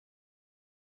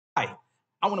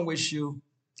I want to wish you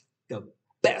the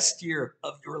best year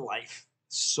of your life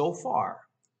so far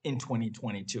in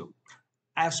 2022.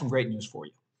 I have some great news for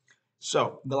you.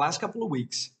 So, the last couple of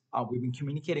weeks, we've been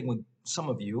communicating with some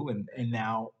of you and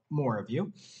now more of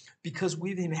you because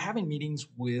we've been having meetings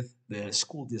with the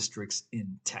school districts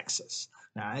in Texas.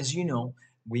 Now, as you know,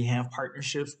 we have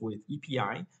partnerships with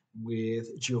EPI,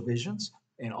 with GeoVisions,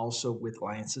 and also with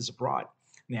Alliances Abroad.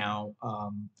 Now,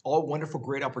 all wonderful,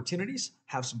 great opportunities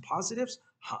have some positives,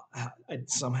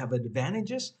 some have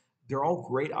advantages. They're all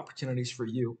great opportunities for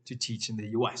you to teach in the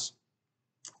US.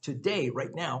 Today,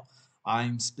 right now,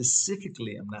 I'm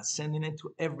not sending it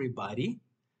to everybody.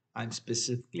 I'm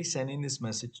specifically sending this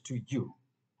message to you,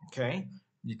 okay?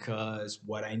 Because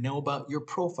what I know about your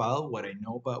profile, what I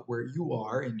know about where you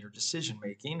are in your decision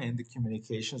making and the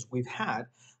communications we've had,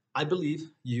 I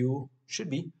believe you should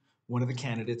be one of the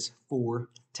candidates for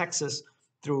Texas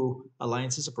through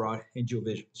Alliances Abroad and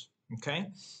GeoVisions, okay?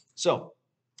 So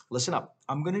listen up.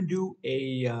 I'm going to do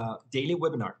a daily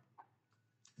webinar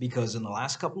because in the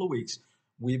last couple of weeks,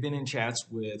 we've been in chats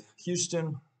with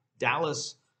Houston,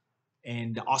 Dallas,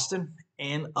 and Austin,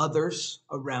 and others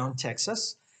around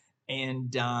Texas.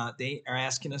 And they are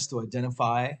asking us to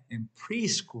identify and pre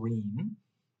screen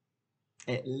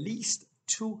at least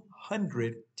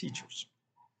 200 teachers.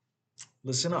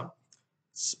 Listen up: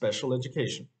 special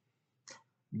education,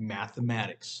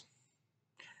 mathematics,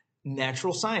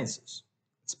 natural sciences,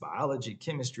 it's biology,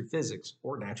 chemistry, physics,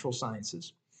 or natural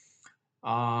sciences.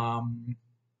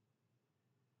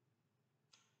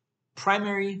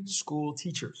 Primary school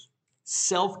teachers,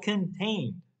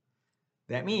 self-contained.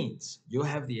 That means you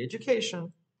have the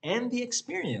education and the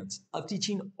experience of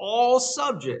teaching all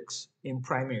subjects in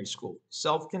primary school,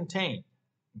 self-contained,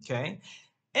 okay?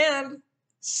 And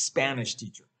Spanish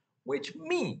teacher, which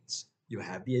means you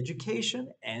have the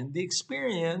education and the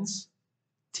experience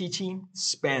teaching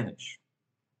Spanish.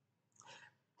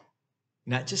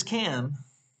 Not just can,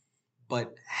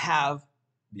 but have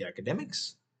the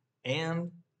academics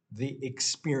and the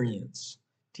experience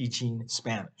teaching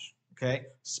Spanish, okay?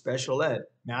 Special ed,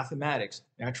 mathematics,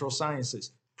 natural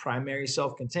sciences, primary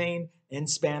self-contained, and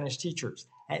Spanish teachers,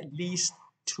 at least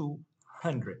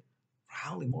 200,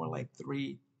 probably more like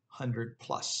 300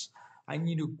 plus. I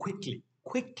need to quickly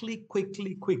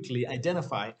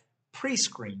identify,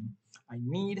 pre-screen. I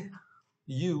need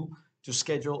you to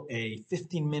schedule a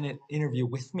 15-minute interview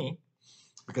with me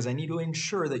because I need to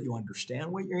ensure that you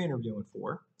understand what you're interviewing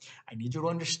for. I need you to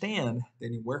understand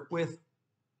that you work with,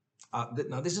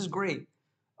 now this is great.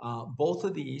 Both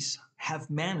of these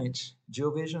have managed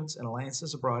GeoVisions and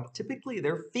Alliances Abroad. Typically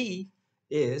their fee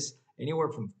is anywhere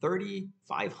from $3,500,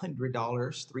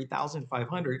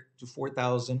 $3,500 to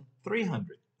 $4,300.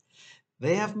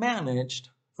 They have managed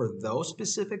for those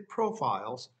specific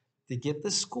profiles to get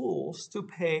the schools to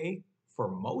pay for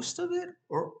most of it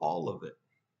or all of it.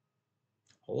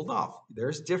 Hold off.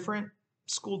 There's different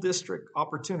school district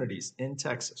opportunities in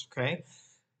Texas, okay?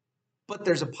 But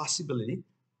there's a possibility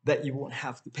that you won't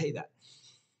have to pay that,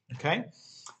 okay?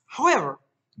 However,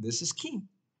 this is key.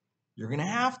 You're going to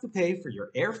have to pay for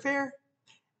your airfare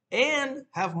and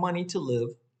have money to live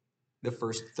the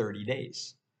first 30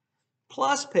 days.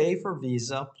 Plus pay for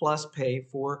visa, plus pay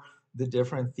for the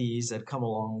different fees that come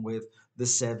along with the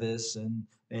SEVIS and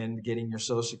getting your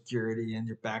Social Security and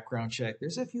your background check.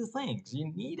 There's a few things.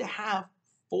 You need to have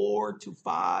 $4,000 to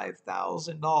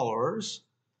 $5,000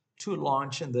 to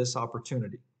launch in this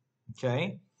opportunity,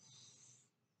 okay?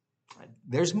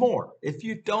 There's more. If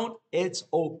you don't, it's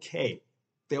okay.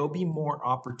 There'll be more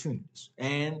opportunities.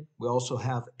 And we also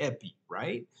have EPI,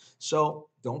 right? So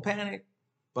don't panic.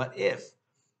 But if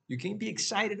you can be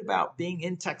excited about being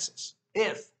in Texas,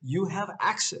 if you have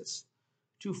access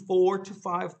to $4,000 to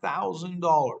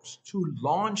 $5,000 to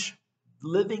launch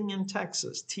living in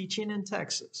Texas, teaching in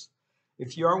Texas,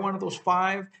 if you are one of those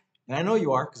five, and I know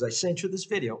you are because I sent you this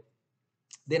video,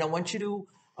 then I want you to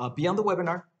be on the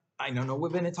webinar. I know we've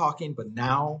been talking, but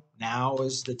now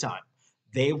is the time.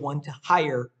 They want to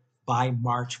hire by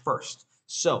March 1st.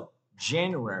 So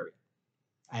January,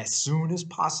 as soon as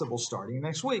possible, starting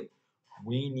next week,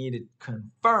 we need to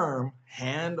confirm,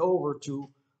 hand over to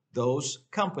those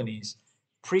companies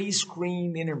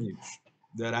pre-screened interviews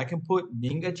that I can put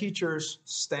Minga teachers'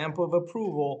 stamp of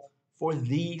approval for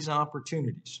these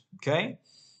opportunities, okay?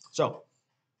 So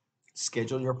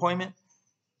schedule your appointment,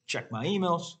 check my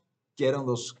emails, get on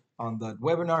the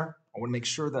webinar. I want to make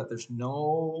sure that there's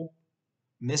no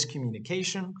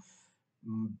miscommunication,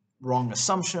 wrong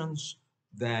assumptions,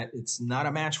 that it's not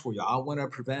a match for you. I want to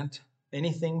prevent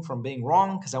anything from being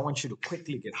wrong because I want you to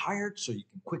quickly get hired so you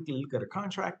can quickly look at a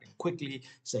contract and quickly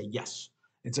say yes.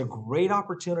 It's a great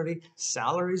opportunity.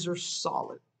 Salaries are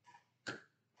solid.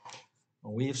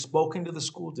 We have spoken to the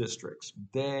school districts.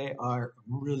 They are a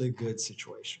really good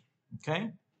situation.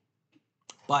 Okay.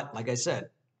 But like I said,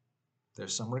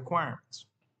 there's some requirements.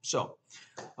 So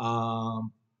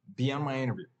be on my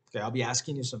interview. Okay. I'll be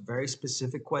asking you some very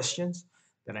specific questions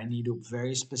that I need to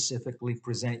very specifically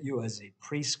present you as a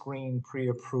pre-screened,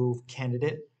 pre-approved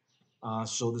candidate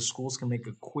so the schools can make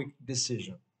a quick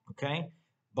decision. Okay.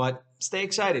 But stay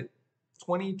excited.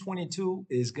 2022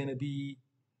 is going to be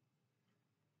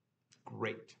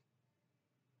great.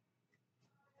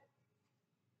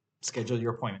 Schedule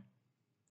your appointment.